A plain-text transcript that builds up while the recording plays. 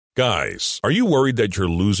Guys, are you worried that you're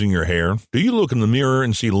losing your hair? Do you look in the mirror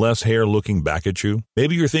and see less hair looking back at you?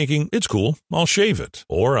 Maybe you're thinking, it's cool, I'll shave it.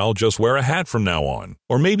 Or I'll just wear a hat from now on.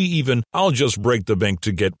 Or maybe even, I'll just break the bank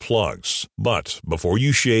to get plugs. But before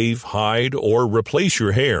you shave, hide, or replace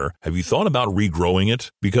your hair, have you thought about regrowing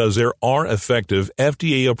it? Because there are effective,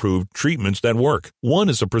 FDA-approved treatments that work. One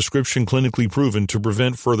is a prescription clinically proven to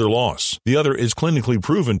prevent further loss. The other is clinically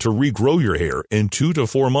proven to regrow your hair in 2 to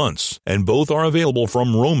 4 months. And both are available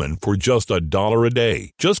from Roman for just $1 a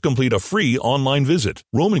day. Just complete a free online visit.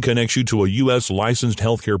 Roman connects you to a U.S. licensed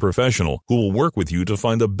healthcare professional who will work with you to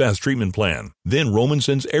find the best treatment plan. Then Roman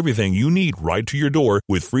sends everything you need right to your door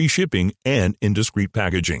with free shipping and in discreet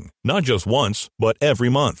packaging. Not just once, but every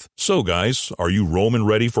month. So guys, are you Roman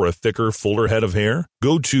ready for a thicker, fuller head of hair?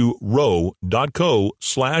 Go to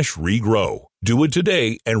ro.co/regrow. Do it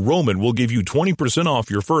today, and Roman will give you 20%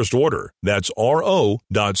 off your first order. That's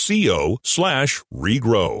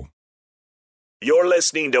ro.co/regrow. You're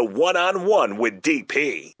listening to One-on-One with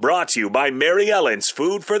DP, brought to you by Mary Ellen's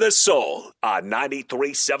Food for the Soul on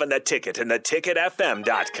 93.7 The Ticket and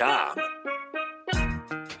theticketfm.com.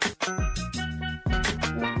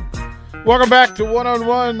 Welcome back to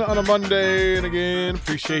One-on-One on a Monday. And again,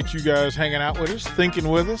 appreciate you guys hanging out with us, thinking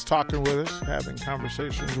with us, talking with us, having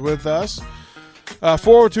conversations with us.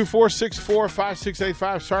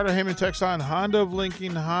 402-464-5685. Starter Heyman text line, Honda of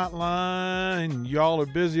Lincoln hotline. Y'all are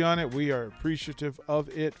busy on it. We are appreciative of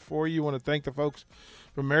it for you. Want to thank the folks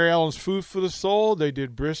from Mary Ellen's Food for the Soul. They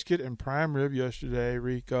did brisket and prime rib yesterday,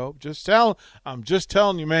 Rico. I'm just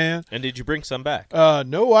telling you, man. And did you bring some back?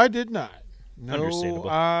 No, I did not. Understandable.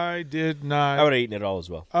 I did not. I would have eaten it all as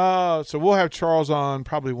well. So we'll have Charles on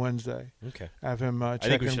probably Wednesday. Okay. Have him check in with us. I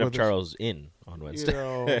think we should have Charles in on Wednesday.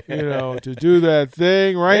 To do that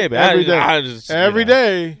thing, right? Hey, every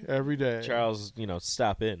day. Every day. Charles,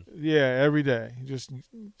 stop in. Yeah, every day. Just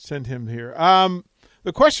send him here.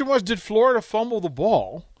 The question was, did Florida fumble the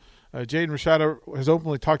ball? Jaden Rashada has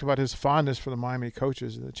openly talked about his fondness for the Miami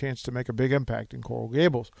coaches and the chance to make a big impact in Coral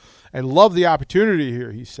Gables. I love the opportunity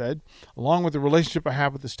here, he said. Along with the relationship I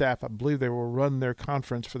have with the staff, I believe they will run their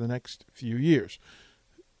conference for the next few years.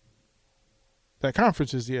 That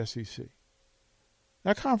conference is the SEC.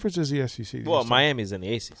 Well, Miami's in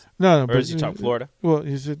the ACC. No, or is he talking Florida? Well,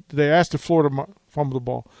 he said they asked if Florida fumbled the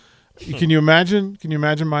ball. Can you imagine? Can you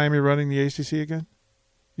imagine Miami running the ACC again?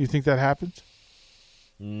 Do you think that happens?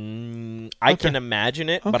 I can imagine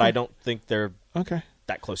it, but I don't think they're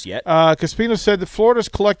that close yet. Caspino said that Florida's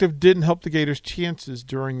collective didn't help the Gators' chances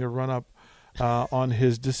during the run-up on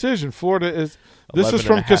his decision. Florida is – this is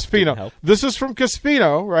from Caspino. This is from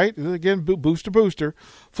Caspino, right? Again, booster.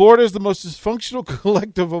 Florida is the most dysfunctional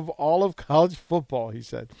collective of all of college football, he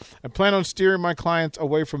said. I plan on steering my clients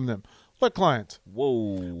away from them. What clients?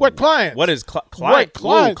 Whoa. What clients? What is client? What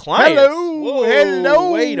clients? Whoa, clients.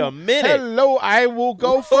 Hello. Wait a minute. Hello. I will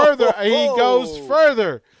go further. He goes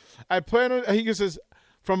further. He says,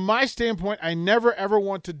 from my standpoint, I never ever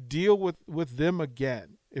want to deal with them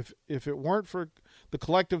again. If it weren't for the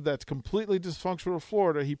collective that's completely dysfunctional of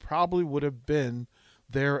Florida, he probably would have been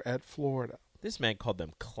there at Florida. This man called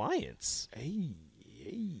them clients. Hey.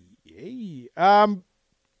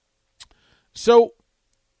 So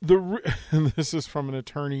this is from an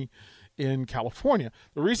attorney in California.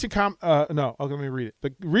 The recent let me read it.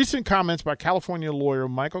 The recent comments by California lawyer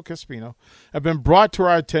Michael Caspino have been brought to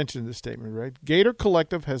our attention in this statement, right? Gator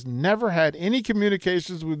Collective has never had any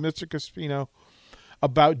communications with Mr. Caspino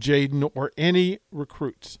about Jaden or any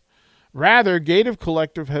recruits. Rather, Gator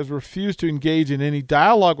Collective has refused to engage in any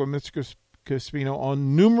dialogue with Mr. Caspino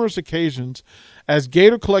on numerous occasions, as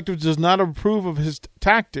Gator Collective does not approve of his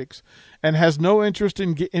tactics and has no interest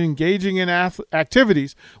in engaging in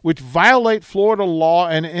activities which violate Florida law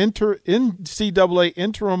and NCAA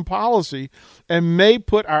interim policy and may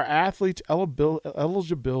put our athletes'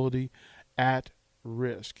 eligibility at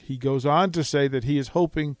risk. He goes on to say that he is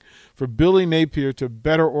hoping for Billy Napier to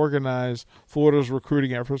better organize Florida's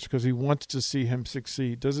recruiting efforts because he wants to see him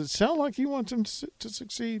succeed. Does it sound like he wants him to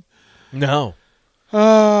succeed? No.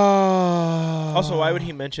 Also, why would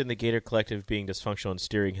he mention the Gator Collective being dysfunctional and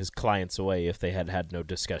steering his clients away if they had no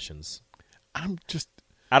discussions? I'm just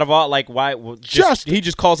out of all why he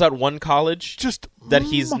just calls out one college that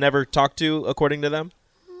he's never talked to, according to them.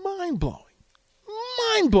 Mind blowing.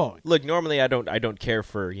 Look, normally I don't care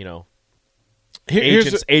for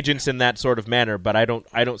agents in that sort of manner, but I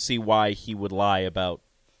don't see why he would lie about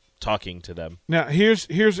talking to them. Now,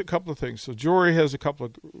 here's a couple of things. So Jory has a couple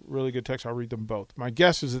of really good texts. I'll read them both. My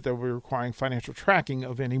guess is that they'll be requiring financial tracking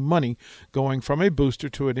of any money going from a booster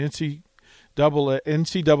to an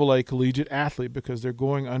NCAA collegiate athlete because they're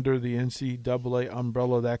going under the NCAA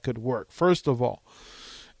umbrella. That could work. First of all,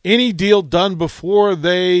 any deal done before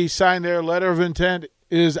they sign their letter of intent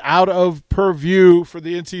is out of purview for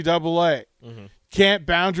the NCAA. Mm-hmm. Can't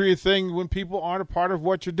boundary a thing when people aren't a part of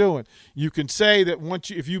what you're doing. You can say that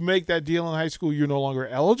if you make that deal in high school, you're no longer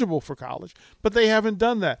eligible for college, but they haven't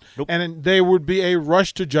done that. Nope. And there would be a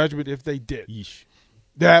rush to judgment if they did. Yeesh.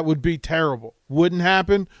 That would be terrible. Wouldn't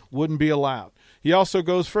happen, wouldn't be allowed. He also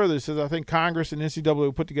goes further. He says, I think Congress and NCAA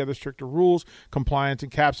will put together stricter rules, compliance,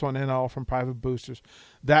 and caps on NIL from private boosters.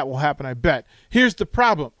 That will happen, I bet. Here's the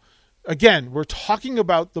problem. Again, we're talking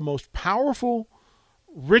about the most powerful,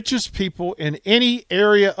 richest people in any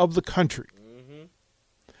area of the country. Mm-hmm.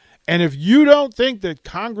 And if you don't think that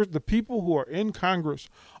Congress, the people who are in Congress,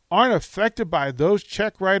 aren't affected by those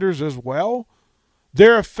check writers as well,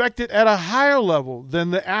 they're affected at a higher level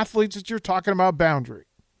than the athletes that you're talking about boundary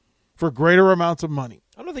for greater amounts of money.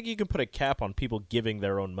 I don't think you can put a cap on people giving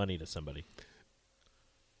their own money to somebody.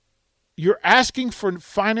 You're asking for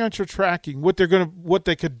financial tracking. What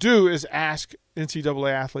they could do is ask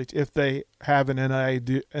NCAA athletes if they have an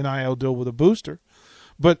NIL deal with a booster,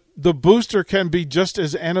 but the booster can be just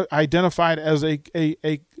as identified as a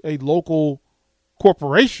local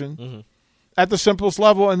corporation. Mm-hmm. At the simplest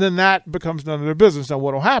level, and then that becomes none of their business. Now,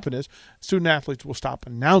 what will happen is student athletes will stop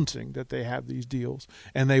announcing that they have these deals,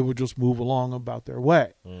 and they will just move along about their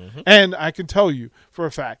way. Mm-hmm. And I can tell you for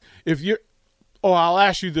a fact, I'll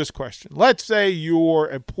ask you this question. Let's say you're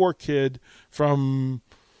a poor kid from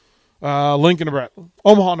Lincoln, Nebraska,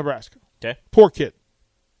 Omaha, Nebraska. Okay. Poor kid.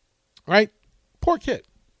 Right? Poor kid.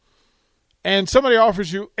 And somebody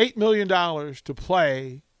offers you $8 million to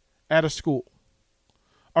play at a school.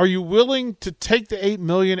 Are you willing to take the $8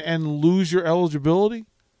 million and lose your eligibility?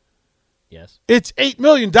 Yes. It's $8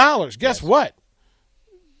 million. Guess what?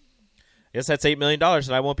 Yes, that's $8 million,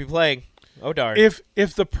 and I won't be playing. Oh, darn. If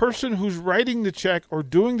the person who's writing the check or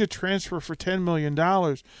doing the transfer for $10 million,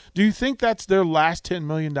 do you think that's their last $10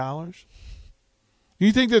 million? Do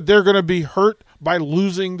you think that they're going to be hurt by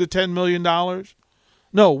losing the $10 million?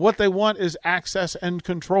 No, what they want is access and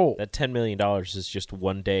control. That $10 million is just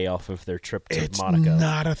one day off of their trip to Monaco. It's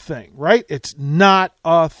not a thing, right? It's not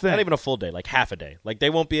a thing. Not even a full day, like half a day. Like they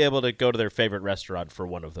won't be able to go to their favorite restaurant for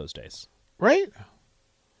one of those days. Right?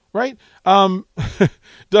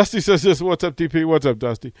 Dusty says this. What's up, DP? What's up,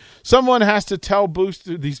 Dusty? Someone has to tell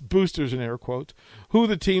these boosters, in air quotes, who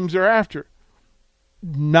the teams are after.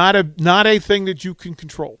 Not a thing that you can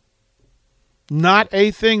control. Not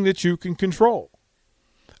a thing that you can control.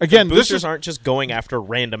 Again, the boosters aren't just going after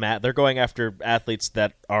random they're going after athletes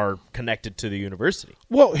that are connected to the university.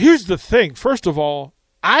 Well, here's the thing. First of all,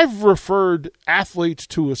 I've referred athletes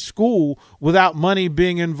to a school without money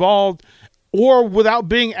being involved or without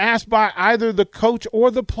being asked by either the coach or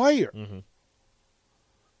the player. Mm-hmm.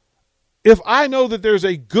 If I know that there's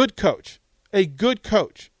a good coach and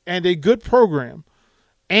a good program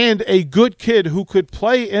and a good kid who could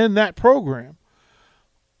play in that program,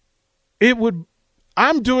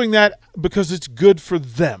 I'm doing that because it's good for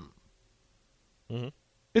them. Mm-hmm.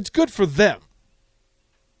 It's good for them.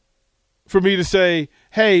 For me to say,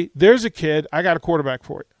 hey, there's a kid, I got a quarterback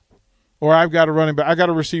for you. Or I've got a running back, I got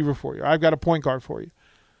a receiver for you. I've got a point guard for you.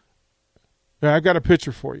 I've got a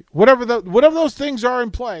pitcher for you. Whatever those things are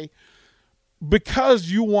in play, because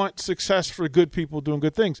you want success for good people doing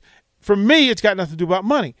good things. For me, it's got nothing to do about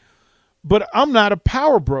money. But I'm not a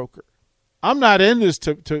power broker. I'm not in this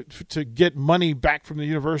to get money back from the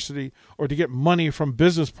university or to get money from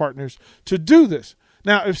business partners to do this.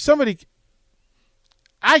 Now, if somebody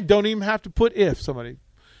 – I don't even have to put if somebody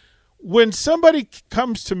 – when somebody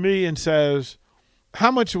comes to me and says, how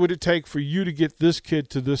much would it take for you to get this kid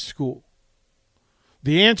to this school?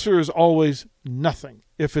 The answer is always nothing.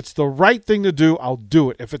 If it's the right thing to do, I'll do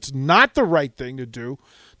it. If it's not the right thing to do,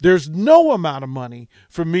 there's no amount of money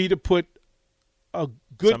for me to put a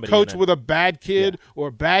good somebody coach with a bad kid or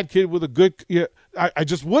a bad kid with a good I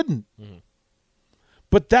just wouldn't. Mm-hmm.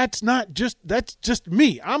 But that's just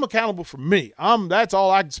me. I'm accountable for me. That's all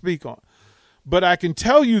I can speak on. But I can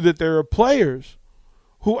tell you that there are players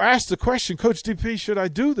who ask the question, Coach DP, should I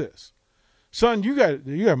do this? Son, you got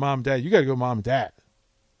mom and dad. You got to go mom and dad.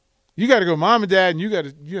 You got to go mom and dad, and you got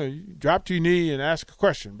to you drop to your knee and ask a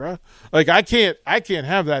question, bro. Like I can't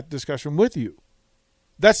have that discussion with you.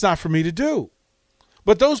 That's not for me to do.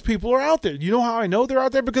 But those people are out there. You know how I know they're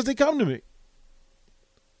out there? Because they come to me.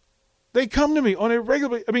 They come to me on a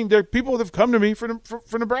regular – I mean, there are people that have come to me for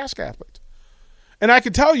Nebraska athletes. And I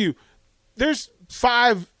can tell you there's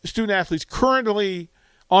 5 student athletes currently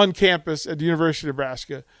on campus at the University of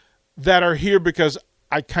Nebraska that are here because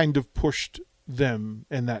I kind of pushed them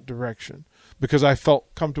in that direction because I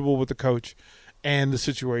felt comfortable with the coach and the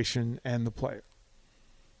situation and the player.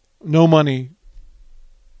 No money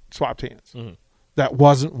swapped hands. Mm-hmm. That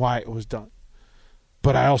wasn't why it was done.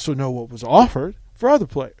 But I also know what was offered for other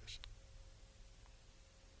players.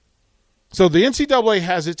 So the NCAA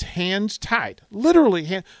has its hands tied,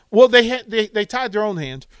 literally. Well, they tied their own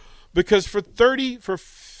hands because for 30, for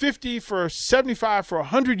 50, for 75, for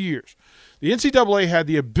 100 years, the NCAA had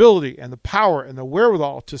the ability and the power and the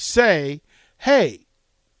wherewithal to say, hey,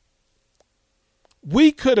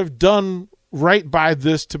 we could have done right by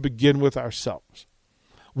this to begin with ourselves.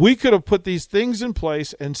 We could have put these things in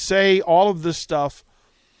place and say all of this stuff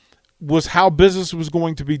was how business was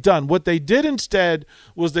going to be done. What they did instead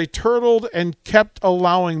was they turtled and kept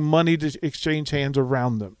allowing money to exchange hands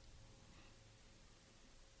around them.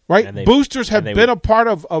 Right? Boosters have been a part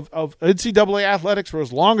of NCAA athletics for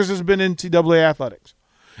as long as there's been NCAA athletics.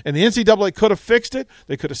 And the NCAA could have fixed it.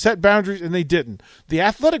 They could have set boundaries, and they didn't. The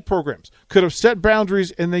athletic programs could have set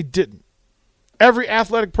boundaries, and they didn't. Every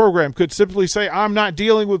athletic program could simply say, I'm not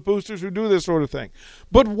dealing with boosters who do this sort of thing.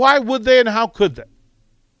 But why would they and how could they?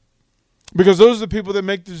 Because those are the people that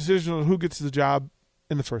make the decision on who gets the job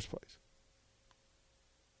in the first place.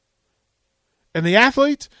 And the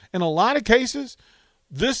athletes, in a lot of cases,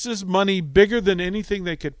 this is money bigger than anything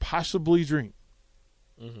they could possibly dream.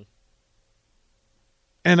 Mm-hmm.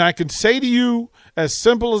 And I can say to you, as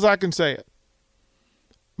simple as I can say it,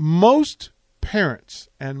 most parents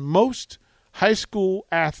and most high school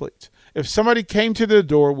athletes, if somebody came to their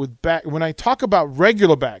door with bag, when I talk about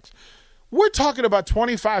regular bags, we're talking about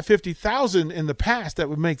 25, 50,000 in the past that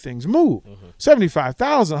would make things move. Mm-hmm.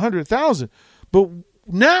 75,000, 100,000. But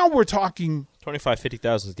now we're talking 25,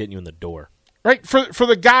 50,000 is getting you in the door. Right? For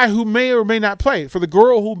the guy who may or may not play, for the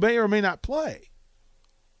girl who may or may not play.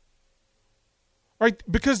 Right?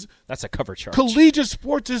 Because that's a cover charge. Collegiate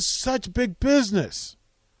sports is such big business.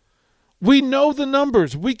 We know the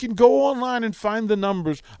numbers. We can go online and find the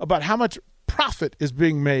numbers about how much profit is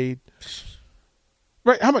being made.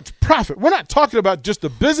 Right? How much profit. We're not talking about just the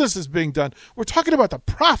business that's being done. We're talking about the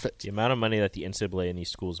profit. The amount of money that the NCAA and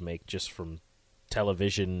these schools make just from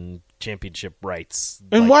television championship rights.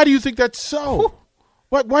 And why do you think that's so?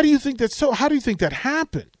 Why do you think that's so? How do you think that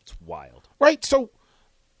happened? It's wild. Right? So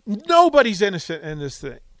nobody's innocent in this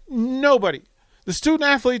thing. Nobody. The student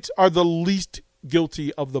athletes are the least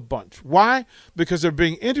guilty of the bunch. Why? Because they're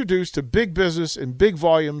being introduced to big business in big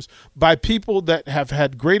volumes by people that have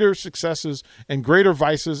had greater successes and greater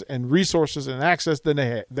vices and resources and access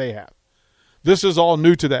than they have. This is all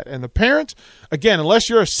new to that. And the parents, again, unless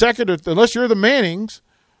you're unless you're the Mannings,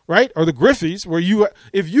 right, or the Griffeys,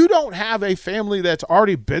 if you don't have a family that's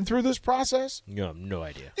already been through this process, you have no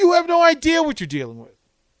idea. You have no idea what you're dealing with.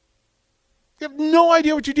 You have no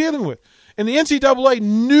idea what you're dealing with. And the NCAA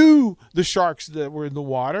knew the sharks that were in the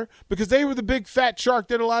water because they were the big fat shark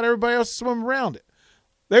that allowed everybody else to swim around it.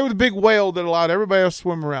 They were the big whale that allowed everybody else to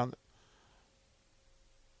swim around it.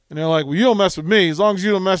 And they're like, well, you don't mess with me. As long as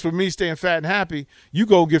you don't mess with me staying fat and happy, you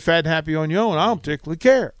go get fat and happy on your own. I don't particularly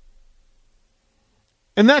care.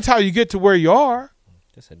 And that's how you get to where you are.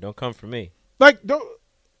 They said, don't come for me.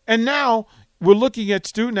 And now we're looking at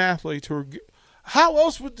student athletes who are – how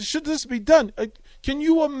else should this be done? Can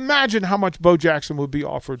you imagine how much Bo Jackson would be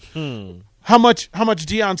offered? How much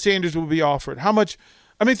Deion Sanders would be offered? Think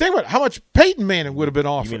about it. How much Peyton Manning would have been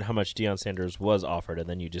offered? You mean how much Deion Sanders was offered, and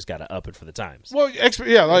then you just got to up it for the times? Well,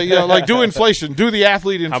 like do inflation. Do the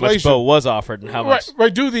athlete inflation. How much Bo was offered and how much?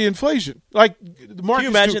 Right, do the inflation. Like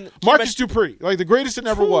Marcus Dupree, like the greatest it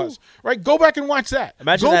ever was. Right, go back and watch that.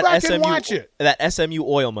 Imagine go that back SMU, and watch it. That SMU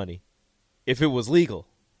oil money, if it was legal.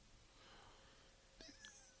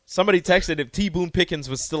 Somebody texted if T. Boone Pickens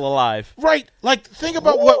was still alive. Right. Like, think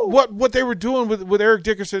about what they were doing with Eric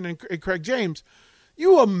Dickerson and Craig James.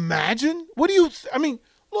 You imagine? What do you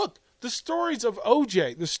look, the stories of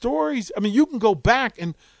OJ, you can go back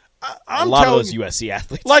and I'm telling you. A lot of those USC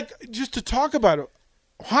athletes. Like, just to talk about it,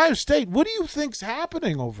 Ohio State, what do you think's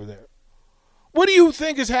happening over there? What do you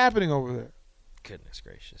think is happening over there? Goodness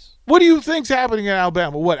gracious. What do you think's happening in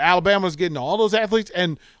Alabama? What, Alabama's getting all those athletes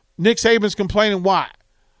and Nick Saban's complaining why?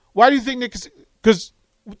 Why do you think because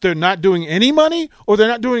they're not doing any money or they're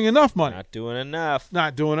not doing enough money? Not doing enough.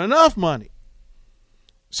 Not doing enough money.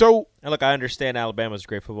 So, and look, I understand Alabama's a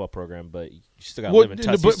great football program, but you still got to live in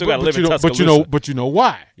Tuscaloosa. But you know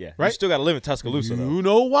why? Yeah, right? You still got to live in Tuscaloosa. You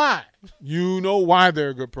know why? You know why they're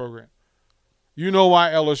a good program. You know why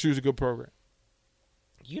LSU's a good program.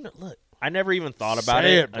 Look, I never even thought about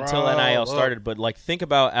it until NIL started. But like, think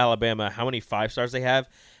about Alabama, how many 5-stars they have.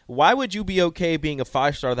 Why would you be okay being a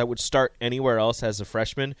 5-star that would start anywhere else as a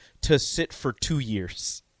freshman to sit for 2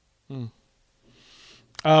 years?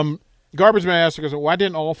 Garbage Man asked, why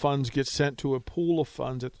didn't all funds get sent to a pool of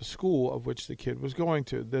funds at the school of which the kid was going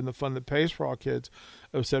to? Then the fund that pays for all kids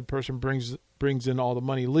of said person brings in all the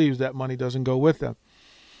money, leaves. That money doesn't go with them.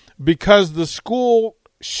 Because the school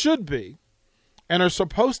should be and are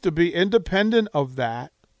supposed to be independent of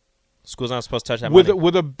that. School's not supposed to touch that money.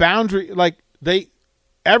 With a boundary. Like,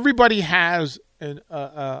 everybody has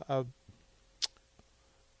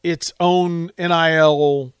its own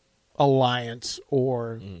NIL alliance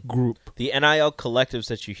or group. The NIL collectives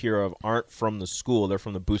that you hear of aren't from the school; they're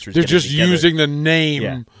from the boosters. They're just using the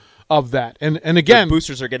name of that, and again, the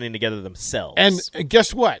boosters are getting together themselves. And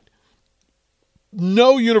guess what?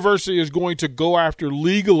 No university is going to go after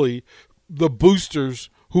legally the boosters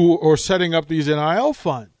who are setting up these NIL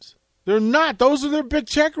funds. They're not. Those are their big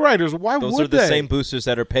check writers. Why would they? Those are the same boosters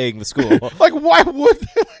that are paying the school. Like, why would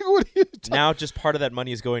they? Like, what are you now, just part of that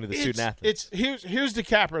money is going to the student athletes. Here's the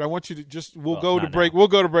capper. I want you to just we'll go to break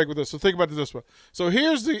with this. So think about it this way. So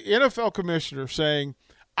here's the NFL commissioner saying,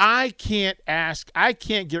 I can't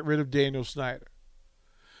get rid of Daniel Snyder.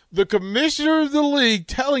 The commissioner of the league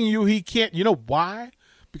telling you he can't. You know why?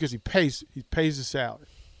 Because he pays his salary.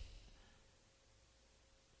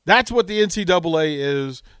 That's what the NCAA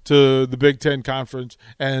is to the Big Ten Conference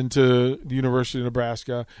and to the University of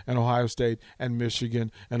Nebraska and Ohio State and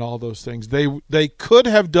Michigan and all those things. They could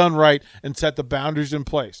have done right and set the boundaries in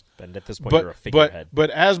place. But at this point, you're a figurehead. But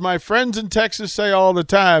as my friends in Texas say all the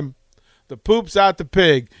time, the poop's out the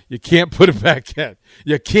pig. You can't put it back in.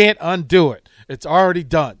 You can't undo it. It's already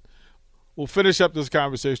done. We'll finish up this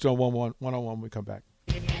conversation on one-on-one when we come back.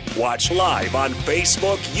 Watch live on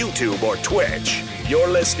Facebook, YouTube, or Twitch. You're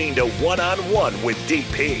listening to One-on-One with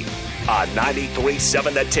DP on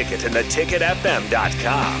 93.7 The Ticket and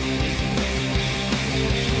theticketfm.com.